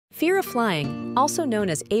Fear of flying, also known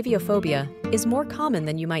as aviophobia, is more common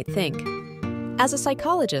than you might think. As a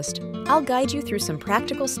psychologist, I'll guide you through some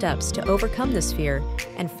practical steps to overcome this fear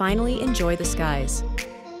and finally enjoy the skies.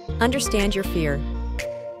 Understand your fear.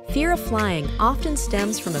 Fear of flying often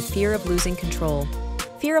stems from a fear of losing control,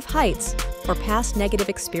 fear of heights, or past negative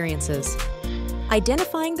experiences.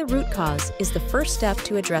 Identifying the root cause is the first step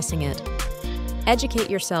to addressing it.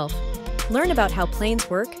 Educate yourself. Learn about how planes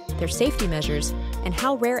work, their safety measures, and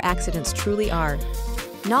how rare accidents truly are.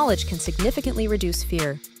 Knowledge can significantly reduce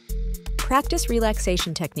fear. Practice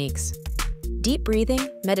relaxation techniques. Deep breathing,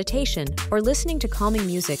 meditation, or listening to calming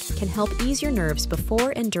music can help ease your nerves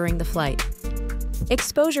before and during the flight.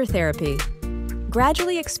 Exposure therapy.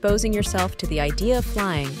 Gradually exposing yourself to the idea of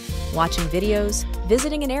flying, watching videos,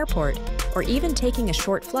 visiting an airport, or even taking a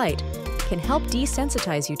short flight can help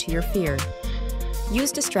desensitize you to your fear.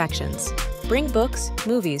 Use distractions. Bring books,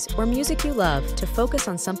 movies, or music you love to focus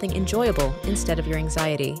on something enjoyable instead of your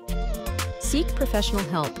anxiety. Seek professional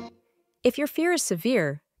help. If your fear is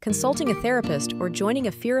severe, consulting a therapist or joining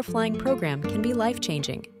a fear of flying program can be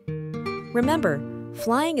life-changing. Remember,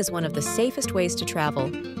 flying is one of the safest ways to travel.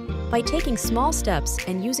 By taking small steps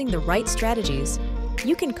and using the right strategies,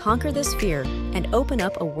 you can conquer this fear and open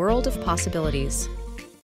up a world of possibilities.